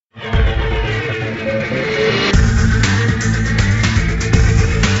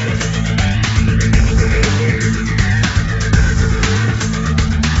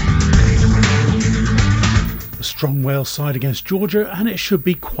Southern Wales side against Georgia, and it should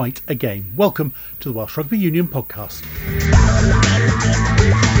be quite a game. Welcome to the Welsh Rugby Union podcast.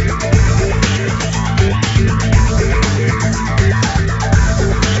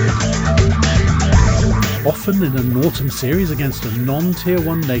 Often in an autumn series against a non-Tier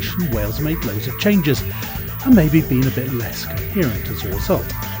 1 nation, Wales made loads of changes and maybe been a bit less coherent as a result.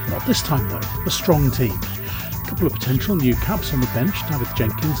 Not this time though, a strong team. A couple of potential new caps on the bench, David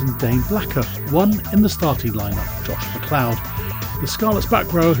Jenkins and Dane Blacker. One in the starting lineup, Josh McLeod. The Scarlets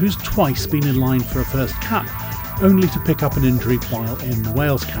back rower who's twice been in line for a first cap, only to pick up an injury while in the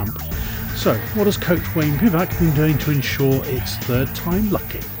Wales camp. So, what has coach Wayne Pivac been doing to ensure it's third time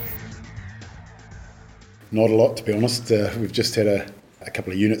lucky? Not a lot, to be honest. We've just had a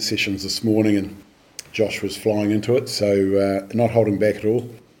couple of unit sessions this morning and Josh was flying into it, so not holding back at all.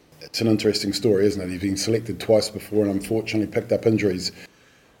 It's an interesting story, isn't it? He's been selected twice before and unfortunately picked up injuries.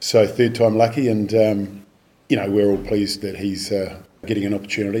 So third time lucky, and we're all pleased that he's getting an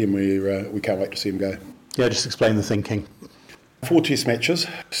opportunity, and we can't wait to see him go. Yeah, just explain the thinking. 4 test matches,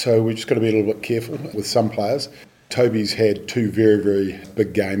 so we've just got to be a little bit careful with some players. Toby's had 2 very, very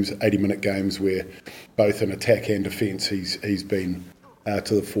big games, 80-minute games, where both in attack and defence he's been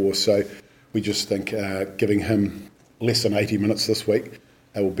to the fore. So we just think giving him less than 80 minutes this week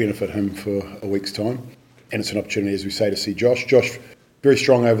will benefit him for a week's time. And it's an opportunity, as we say, to see Josh. Josh, very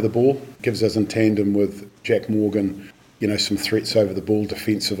strong over the ball, gives us in tandem with Jack Morgan, some threats over the ball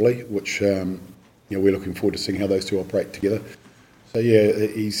defensively, which we're looking forward to seeing how those two operate together. So yeah,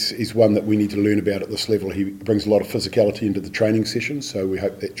 he's one that we need to learn about at this level. He brings a lot of physicality into the training sessions, so we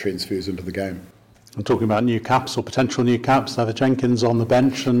hope that transfers into the game. I'm talking about new caps or potential new caps. David Jenkins on the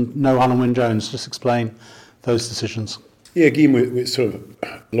bench and no Alan Wynne-Jones. Just explain those decisions. Yeah, again, we're sort of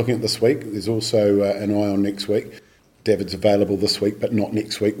looking at this week. There's also an eye on next week. David's available this week, but not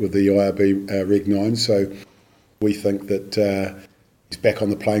next week with the IRB Reg 9. So we think that he's back on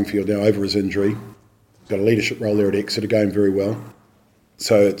the playing field now over his injury. He's got a leadership role there at Exeter, going very well.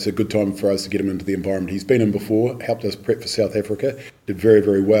 So it's a good time for us to get him into the environment. He's been in before, helped us prep for South Africa, did very,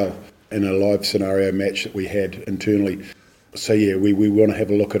 very well in a live scenario match that we had internally. So yeah, we want to have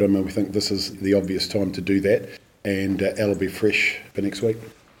a look at him, and we think this is the obvious time to do that. And Al will be fresh for next week.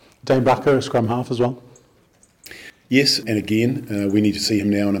 Dane Blacker, a scrum half as well? Yes, and again, we need to see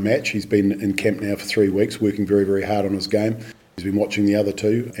him now in a match. He's been in camp now for 3 weeks, working very, very hard on his game. He's been watching the other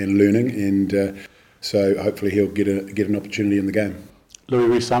two and learning, and so hopefully he'll get an opportunity in the game. Louis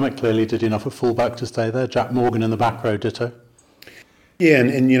Rees-Zammit clearly did enough at fullback to stay there. Jack Morgan in the back row, ditto. Yeah,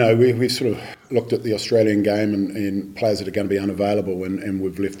 and we've sort of looked at the Australian game and players that are going to be unavailable, and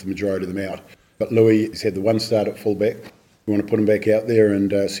we've left the majority of them out. But Louis has had the one start at fullback. We want to put him back out there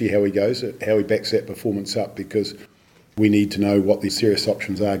and see how he goes, how he backs that performance up, because we need to know what the serious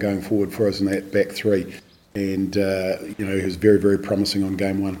options are going forward for us in that back three. And, he was very, very promising on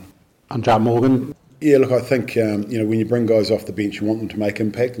game one. And Jack Morgan? Yeah, look, I think, when you bring guys off the bench, you want them to make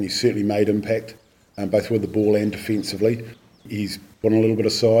impact, and he certainly made impact, both with the ball and defensively. He's got a little bit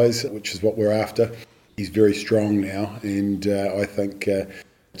of size, which is what we're after. He's very strong now, and I think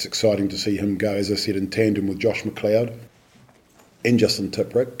it's exciting to see him go, as I said, in tandem with Josh McLeod and Justin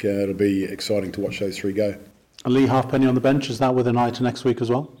Tipuric. It'll be exciting to watch those 3 go. And Lee Halfpenny on the bench, is that with an eye to next week as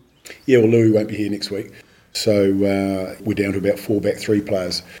well? Yeah, well, Louis won't be here next week. So we're down to about 4 back 3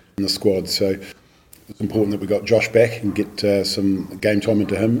 players in the squad. So it's important that we got Josh back and get some game time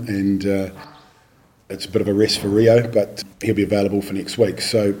into him. And it's a bit of a rest for Rio, but he'll be available for next week.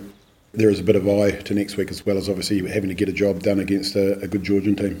 So there is a bit of eye to next week, as well as obviously having to get a job done against a good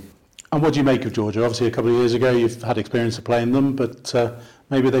Georgian team. And what do you make of Georgia? Obviously a couple of years ago you've had experience of playing them, but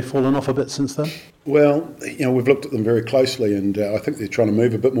maybe they've fallen off a bit since then? Well, we've looked at them very closely, and I think they're trying to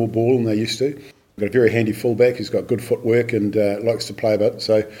move a bit more ball than they used to. We've got a very handy fullback who's got good footwork and likes to play a bit.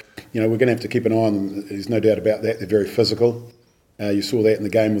 So, we're going to have to keep an eye on them. There's no doubt about that. They're very physical. You saw that in the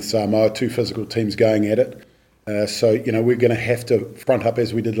game with Samoa, 2 physical teams going at it. So, we're going to have to front up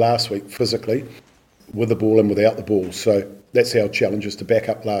as we did last week, physically, with the ball and without the ball. So that's our challenge, is to back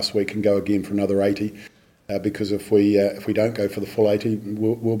up last week and go again for another 80. Because if we don't go for the full 80,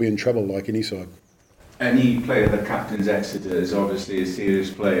 we'll be in trouble like any side. Any player that captains Exeter is obviously a serious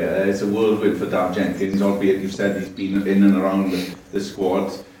player. It's a whirlwind for Dave Jenkins, albeit you've said he's been in and around the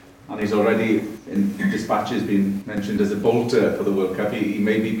squad. And he's already, in dispatches, been mentioned as a bolter for the World Cup. He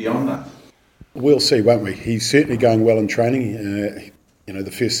may be beyond that. We'll see, won't we? He's certainly going well in training.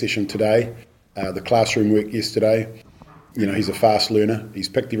 The first session today, the classroom work yesterday. He's a fast learner. He's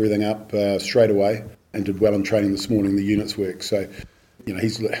picked everything up straight away and did well in training this morning, the units work. So,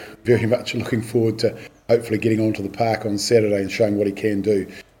 he's very much looking forward to hopefully getting onto the park on Saturday and showing what he can do.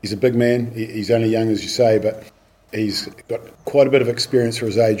 He's a big man. He's only young, as you say, but He's got quite a bit of experience for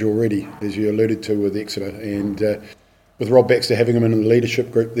his age already, as you alluded to with Exeter, and with Rob Baxter having him in the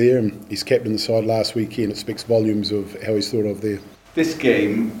leadership group there, and he's captained the side last weekend, it speaks volumes of how he's thought of there. This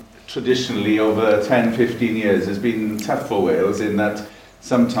game, traditionally over 10, 15 years, has been tough for Wales in that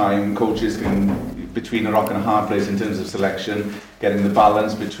sometimes coaches can, between a rock and a hard place in terms of selection, getting the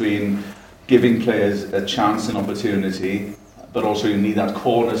balance between giving players a chance and opportunity, but also you need that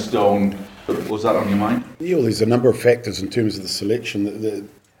cornerstone. Was that on your mind? Yeah, well, there's a number of factors in terms of the selection.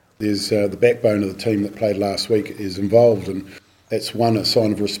 There's the backbone of the team that played last week is involved, and that's one, a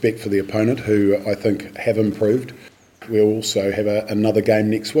sign of respect for the opponent, who I think have improved. We'll also have another game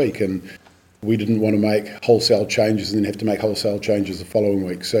next week, and we didn't want to make wholesale changes and then have to make wholesale changes the following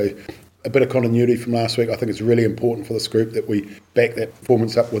week. So a bit of continuity from last week. I think it's really important for this group that we back that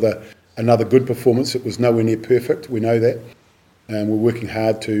performance up with another good performance. It was nowhere near perfect, we know that. We're working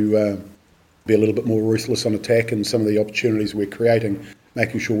hard to be a little bit more ruthless on attack, and some of the opportunities we're creating,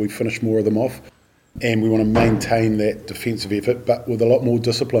 making sure we finish more of them off. And we want to maintain that defensive effort, but with a lot more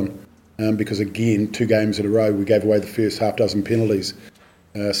discipline. Because again, 2 games in a row, we gave away the first half dozen penalties.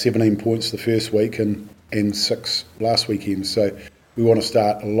 17 points the first week and 6 last weekend. So we want to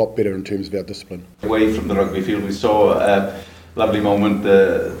start a lot better in terms of our discipline. Away from the rugby field, we saw a lovely moment,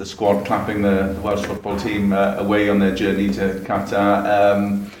 the squad clapping the Welsh football team away on their journey to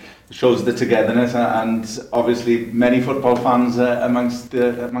Qatar. Shows the togetherness, and obviously many football fans amongst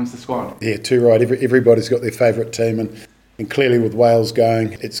the squad. Yeah, too right. Everybody's got their favourite team, and clearly with Wales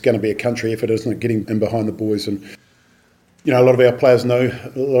going, it's going to be a country effort, isn't it? Getting in behind the boys, and you know, a lot of our players know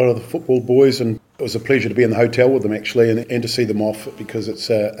a lot of the football boys, and it was a pleasure to be in the hotel with them actually, and to see them off, because it's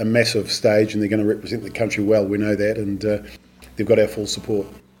a massive stage, and they're going to represent the country well. We know that, and they've got our full support.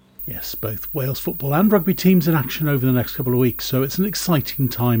 Yes, both Wales football and rugby teams in action over the next couple of weeks, so it's an exciting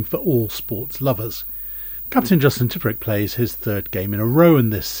time for all sports lovers. Captain Justin Tipuric plays his 3rd game in a row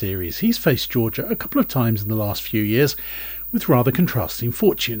in this series. He's faced Georgia a couple of times in the last few years, with rather contrasting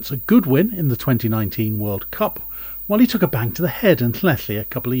fortunes. A good win in the 2019 World Cup, while he took a bang to the head in Llanelli a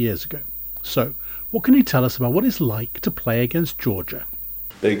couple of years ago. So, what can he tell us about what it's like to play against Georgia?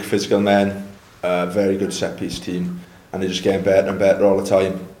 Big physical men, very good set-piece team, and they're just getting better and better all the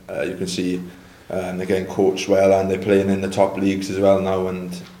time. You can see they're getting coached well, and they're playing in the top leagues as well now, and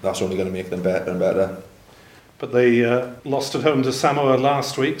that's only going to make them better and better. But they lost at home to Samoa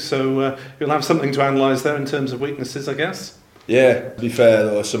last week, so you'll have something to analyse there in terms of weaknesses, I guess? Yeah, to be fair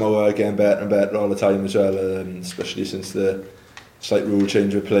though, Samoa are getting better and better all the time as well, especially since the slight rule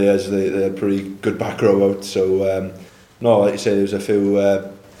change with players. They're pretty good back row out, so no, like you say, there's a few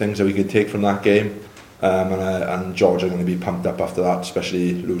things that we could take from that game. And Georgia are going to be pumped up after that,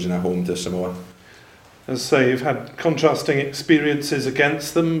 especially losing at home to Samoa. As I say, you've had contrasting experiences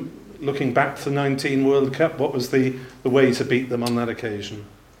against them. Looking back to the 19 World Cup, what was the way to beat them on that occasion?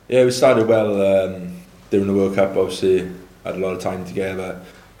 Yeah, we started well during the World Cup. Obviously, had a lot of time together,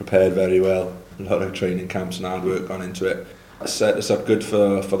 prepared very well, a lot of training camps and hard work gone into it. It set us up good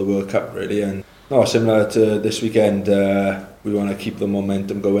for the World Cup, really. And no, similar to this weekend, we want to keep the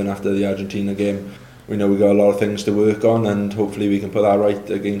momentum going after the Argentina game. We know we've got a lot of things to work on, and hopefully we can put that right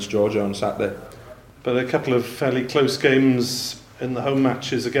against Georgia on Saturday. But a couple of fairly close games in the home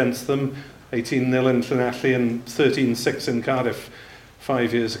matches against them, 18-0 in Llanelli and 13-6 in Cardiff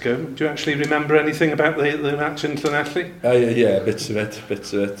 5 years ago. Do you actually remember anything about the match in Llanelli? Yeah, bits of it.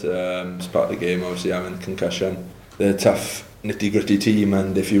 It's part of the game, obviously, having concussion. They're a tough, nitty-gritty team,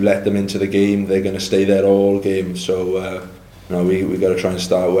 and if you let them into the game, they're going to stay there all game. So we got to try and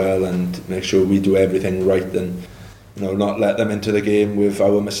start well and make sure we do everything right, and not let them into the game with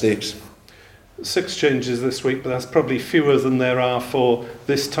our mistakes. 6 changes this week, but that's probably fewer than there are for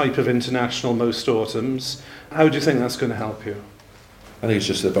this type of international most autumns. How do you think that's going to help you? I think it's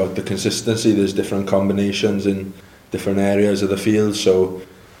just about the consistency. There's different combinations in different areas of the field, so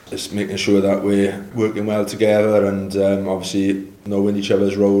it's making sure that we're working well together, and obviously knowing each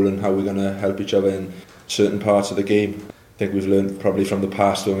other's role and how we're going to help each other in certain parts of the game. I think we've learned probably from the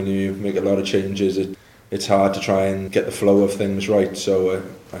past when you make a lot of changes, it's hard to try and get the flow of things right, so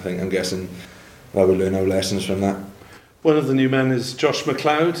I'm guessing that we'll learn our lessons from that. One of the new men is Josh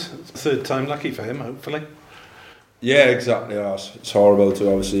McLeod, 3rd time lucky for him, hopefully. Yeah, exactly. It's horrible to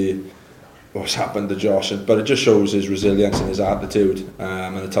obviously what's happened to Josh, but it just shows his resilience and his attitude,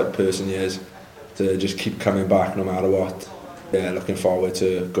 and the type of person he is to just keep coming back no matter what. Yeah, looking forward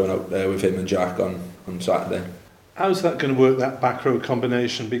to going out there with him and Jack on Saturday. How's that going to work, that back row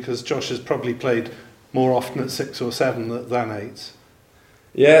combination? Because Josh has probably played more often at 6 or 7 than 8.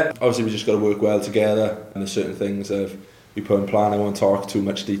 Yeah, obviously we just got to work well together, and there's certain things that we put in plan. I won't talk too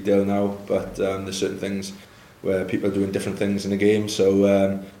much detail now, but there's certain things where people are doing different things in the game.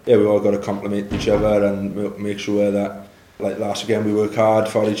 So we've all got to complement each other and make sure that, like last weekend, we work hard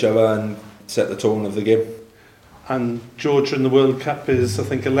for each other and set the tone of the game. And Georgia in the World Cup is, I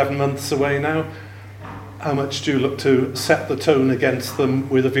think, 11 months away now. How much do you look to set the tone against them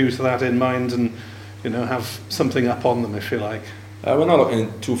with a view to that in mind and, have something up on them, if you like? We're not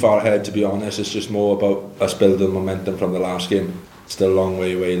looking too far ahead, to be honest. It's just more about us building momentum from the last game. Still a long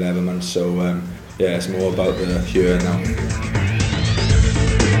way away, 11 months. So, it's more about the here and now.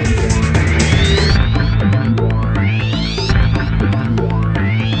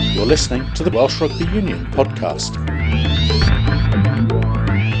 You're listening to the Welsh Rugby Union podcast.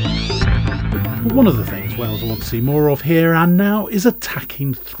 One of the things Wales want to see more of here and now is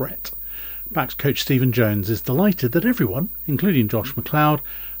attacking threat. Backs coach Stephen Jones is delighted that everyone, including Josh McLeod,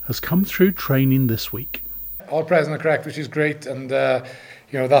 has come through training this week. All present and correct, which is great, and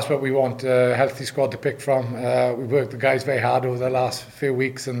that's what we want, a healthy squad to pick from. We've worked the guys very hard over the last few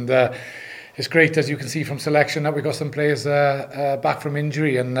weeks, and it's great, as you can see from selection, that we got some players back from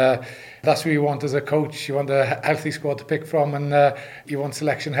injury, and that's what you want as a coach. You want a healthy squad to pick from, and you want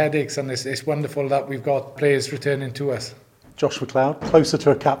selection headaches, and it's wonderful that we've got players returning to us. Josh McLeod, closer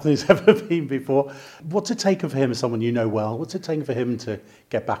to a captain he's ever been before. What's it taken for him, as someone you know well, what's it taken for him to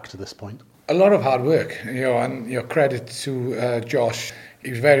get back to this point? A lot of hard work, and credit to Josh.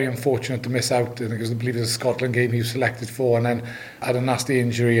 He was very unfortunate to miss out. I believe it was a Scotland game he was selected for, and then had a nasty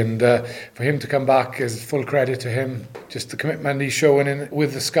injury. And for him to come back is full credit to him. Just the commitment he's showing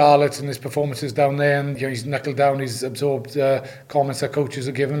with the Scarlets and his performances down there. And he's knuckled down. He's absorbed comments that coaches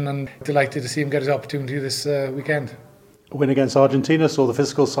are given, and delighted to see him get his opportunity this weekend. A win against Argentina saw the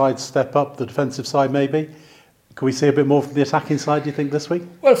physical side step up, the defensive side maybe. Can we see a bit more from the attacking side, do you think, this week?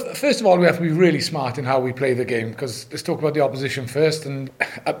 Well, first of all, we have to be really smart in how we play the game, because let's talk about the opposition first, and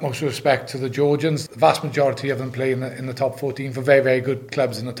utmost respect to the Georgians. The vast majority of them play in the top 14 for very, very good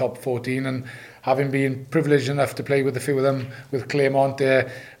clubs in the top 14, and having been privileged enough to play with a few of them, with Claremont,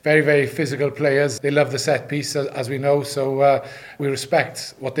 they're very, very physical players. They love the set piece, as we know, so we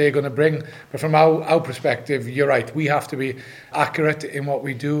respect what they're going to bring. But from our perspective, you're right, we have to be accurate in what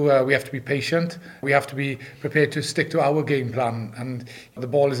we do. We have to be patient. We have to be prepared to stick to our game plan, and the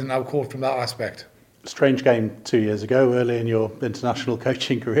ball is in our court from that aspect. Strange game 2 years ago, early in your international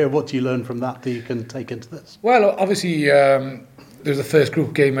coaching career. What do you learn from that you can take into this? Well, obviously, there was the first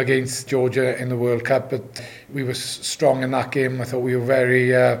group game against Georgia in the World Cup, but we were strong in that game. I thought we were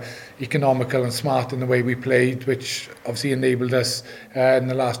very economical and smart in the way we played, which obviously enabled us in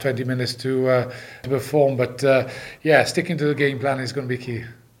the last 20 minutes to perform. But sticking to the game plan is going to be key.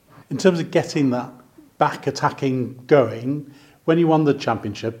 In terms of getting that back attacking going, when you won the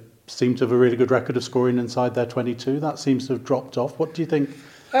championship, seemed to have a really good record of scoring inside their 22. That seems to have dropped off. What do you think?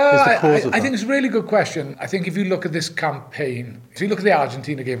 I think it's a really good question. I think if you look at this campaign, if you look at the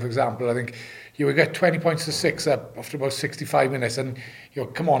Argentina game, for example, I think you would get 20 points to 6 up after about 65 minutes, and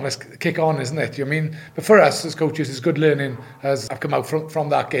come on, let's kick on, isn't it? But for us as coaches, it's good learning has come out from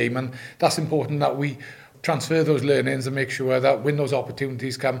that game, and that's important that we transfer those learnings and make sure that when those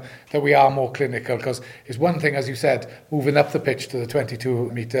opportunities come, that we are more clinical, because it's one thing, as you said, moving up the pitch to the 22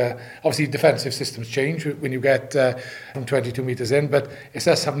 metre. Obviously defensive systems change when you get from 22 metres in, but it's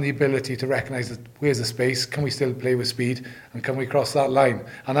us having the ability to recognise that where's the space, can we still play with speed, and can we cross that line?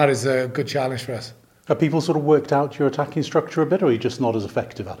 And that is a good challenge for us. Have people sort of worked out your attacking structure a bit, or are you just not as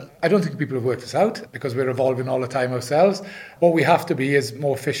effective at it? I don't think people have worked this out, because we're evolving all the time ourselves. What we have to be is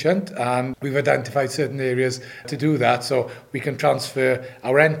more efficient, and we've identified certain areas to do that, so we can transfer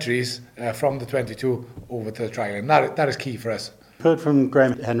our entries from the 22 over to the try line. That is key for us. Heard from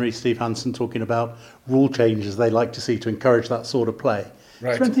Graham Henry, Steve Hansen talking about rule changes they like to see to encourage that sort of play.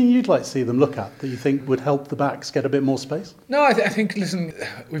 Right. Is there anything you'd like to see them look at that you think would help the backs get a bit more space? No, I think, listen,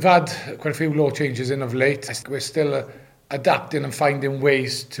 we've had quite a few law changes in of late. We're still adapting and finding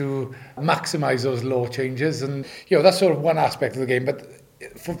ways to maximise those law changes. And, that's sort of one aspect of the game. But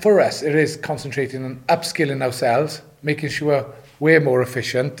for us, it is concentrating on upskilling ourselves, making sure we're more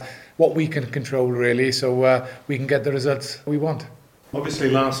efficient, what we can control, really, so we can get the results we want. Obviously,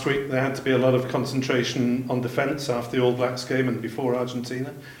 last week there had to be a lot of concentration on defence after the All Blacks game and before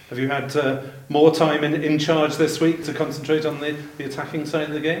Argentina. Have you had more time in charge this week to concentrate on the attacking side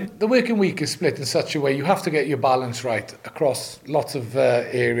of the game? The working week is split in such a way you have to get your balance right across lots of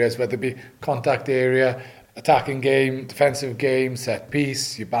areas, whether it be contact area, attacking game, defensive game, set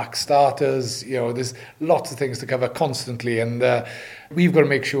piece, your back starters. There's lots of things to cover constantly, and we've got to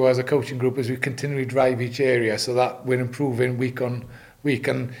make sure as a coaching group as we continually drive each area so that we're improving week on week,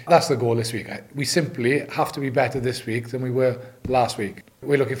 and that's the goal this week. We simply have to be better this week than we were last week.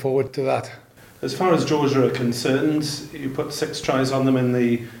 We're looking forward to that. As far as Georgia are concerned, you put 6 tries on them in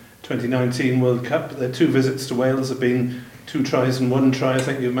the 2019 World Cup. Their 2 visits to Wales have been 2 tries and 1 try. I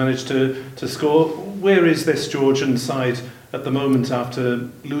think you've managed to score. Where is this Georgian side at the moment after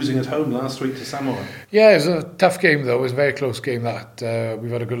losing at home last week to Samoa? Yeah, it was a tough game though. It was a very close game. That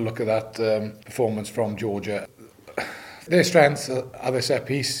we've had a good look at that performance from Georgia. Their strengths are their set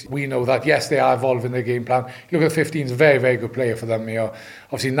piece. We know that, yes, they are evolving their game plan. You look at 15, he's a very, very good player for them.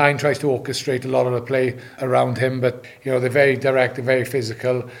 Obviously 9 tries to orchestrate a lot of the play around him, but they're very direct, they're very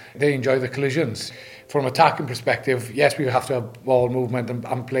physical. They enjoy the collisions. From an attacking perspective, yes, we have to have ball movement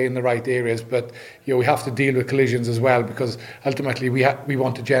and play in the right areas, but we have to deal with collisions as well, because ultimately we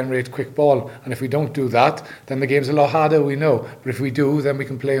want to generate quick ball, and if we don't do that, then the game's a lot harder, we know. But if we do, then we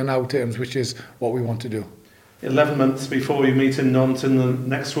can play on our terms, which is what we want to do. 11 months before you meet in Nantes in the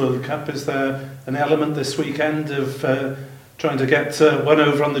next World Cup, is there an element this weekend of trying to get one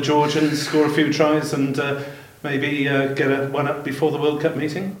over on the Georgians, score a few tries and maybe get one up before the World Cup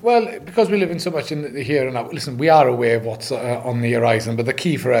meeting? Well, because we live in so much in the here and now, listen, we are aware of what's on the horizon, but the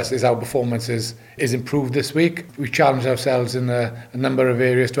key for us is our performance is improved this week. We challenged ourselves in a number of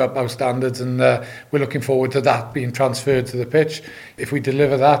areas to up our standards, and we're looking forward to that being transferred to the pitch. If we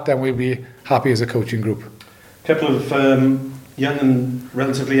deliver that, then we'll be happy as a coaching group. A couple of young and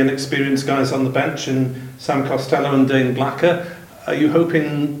relatively inexperienced guys on the bench in Sam Costello and Dane Blacker. Are you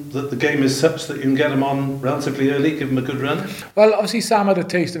hoping that the game is such that you can get them on relatively early, give them a good run? Well, obviously Sam had a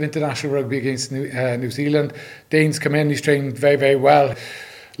taste of international rugby against New Zealand. Dane's come in, he's trained very, very well.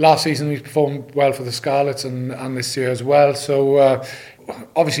 Last season we performed well for the Scarlets and this year as well. So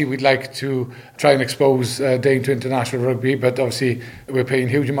obviously we'd like to try and expose Dane to international rugby, but obviously we're paying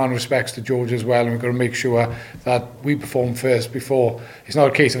huge amount of respects to George as well, and we've got to make sure that we perform first before. It's not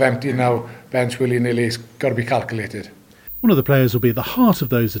a case of emptying our bench willy-nilly, it's got to be calculated. One of the players who will be at the heart of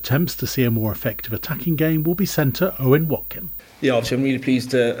those attempts to see a more effective attacking game will be centre Owen Watkin. Yeah, obviously I'm really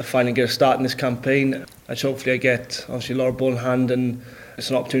pleased to finally get a start in this campaign. And hopefully I get a lot of ball in hand, and it's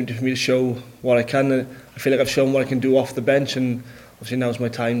an opportunity for me to show what I can. And I feel like I've shown what I can do off the bench, and obviously now's my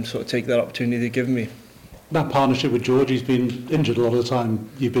time to sort of take that opportunity they've given me. That partnership with George, he's been injured a lot of the time.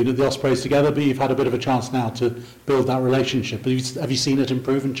 You've been at the Ospreys together, but you've had a bit of a chance now to build that relationship. Have you seen it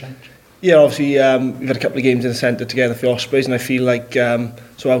improve and change? Yeah, obviously we've had a couple of games in the centre together for the Ospreys, and I feel like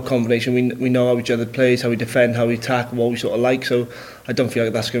so our combination, we know how each other plays, how we defend, how we attack, what we sort of like. So I don't feel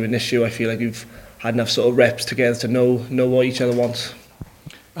like that's going to be an issue. I feel like we've had enough sort of reps together to know what each other wants.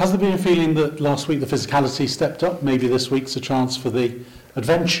 Has there been a feeling that last week the physicality stepped up? Maybe this week's a chance for the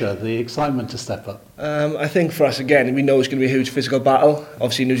adventure, the excitement to step up? I think for us, again, we know it's going to be a huge physical battle.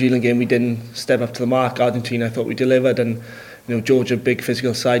 Obviously, New Zealand game, we didn't step up to the mark. Argentina, I thought we delivered, and Georgia, big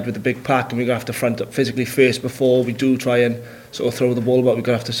physical side with the big pack, and we're going to have to front up physically first before we do try and sort of throw the ball about. We're going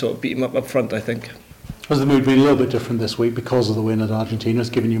to have to sort of beat them up front, I think. Has the mood been a little bit different this week because of the win at Argentina? It's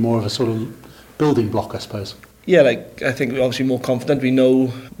given you more of a sort of building block, I suppose. Yeah, I think we're obviously more confident. We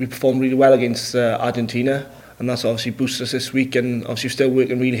know we performed really well against Argentina, and that's obviously boosted us this week, and obviously we're still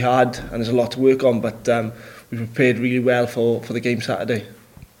working really hard, and there's a lot to work on, but we prepared really well for the game Saturday.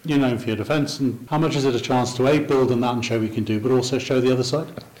 You're known for your defence, and how much is it a chance to build on that and show we can do, but also show the other side?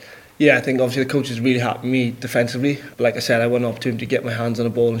 Yeah, I think obviously the coach is really happy with me defensively, but like I said, I want an opportunity to get my hands on the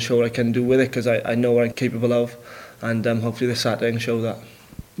ball and show what I can do with it, because I know what I'm capable of, and hopefully this Saturday I can show that.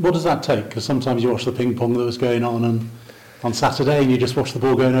 What does that take? Because sometimes you watch the ping pong that was going on Saturday and you just watch the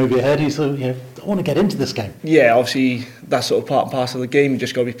ball going over your head, you sort of, I want to get into this game. Yeah, obviously that's sort of part and parcel of the game. You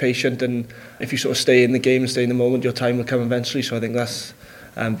just got to be patient, and if you sort of stay in the game and stay in the moment, your time will come eventually. So I think that's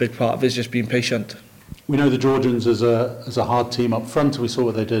a big part of it, is just being patient. We know the Georgians as a hard team up front. We saw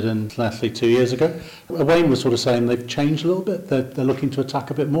what they did in Llanelli 2 years ago. Wayne was sort of saying they've changed a little bit. They're looking to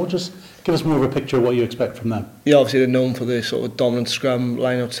attack a bit more. Just give us more of a picture of what you expect from them. Yeah, obviously they're known for the sort of dominant scrum,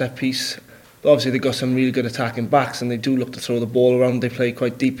 line-out set piece. But obviously they've got some really good attacking backs, and they do look to throw the ball around. They play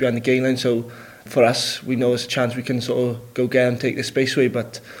quite deep behind the gain line. So for us, we know it's a chance we can sort of go get and take this space away.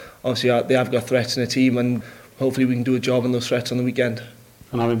 But obviously they have got threats in the team, and hopefully we can do a job on those threats on the weekend.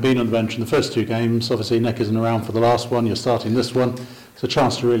 And having been on the bench in the first two games, obviously Nick isn't around for the last one, you're starting this one. It's a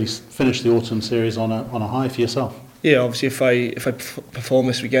chance to really finish the autumn series on a high for yourself. Yeah, obviously if I perform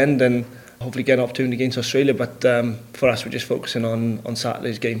this weekend, then hopefully get an opportunity against Australia, but for us we're just focusing on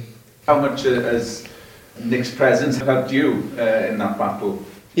Saturday's game. How much has Nick's presence helped you in that battle?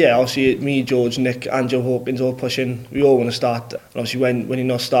 Yeah, obviously me, George, Nick and Joe Hawkins all pushing. We all want to start. And obviously when you're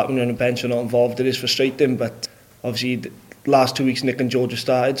not starting, when you're on the bench, you're not involved, it is frustrating, but obviously last 2 weeks Nick and George have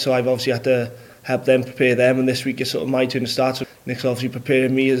started, so I've obviously had to help them prepare them, and this week is sort of my turn to start, so Nick's obviously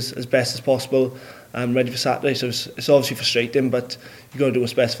preparing me as best as possible. I'm ready for Saturday, so it's obviously frustrating, but you've got to do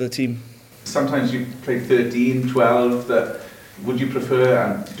what's best for the team. Sometimes you play 13, 12. Would you prefer,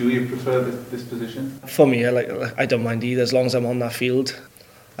 and do you prefer this position? For me, I don't mind either, as long as I'm on that field.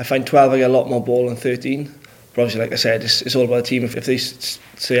 I find 12 I get a lot more ball than 13. But obviously, like I said, it's all about the team. If they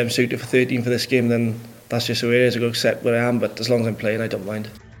say I'm suited for 13 for this game, then that's just the way it is. I go accept where I am, but as long as I'm playing, I don't mind.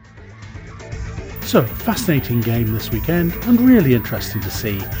 So, fascinating game this weekend, and really interesting to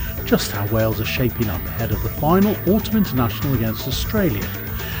see just how Wales are shaping up ahead of the final autumn international against Australia.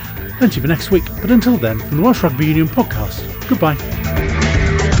 Plenty for next week, but until then, from the Welsh Rugby Union podcast, goodbye.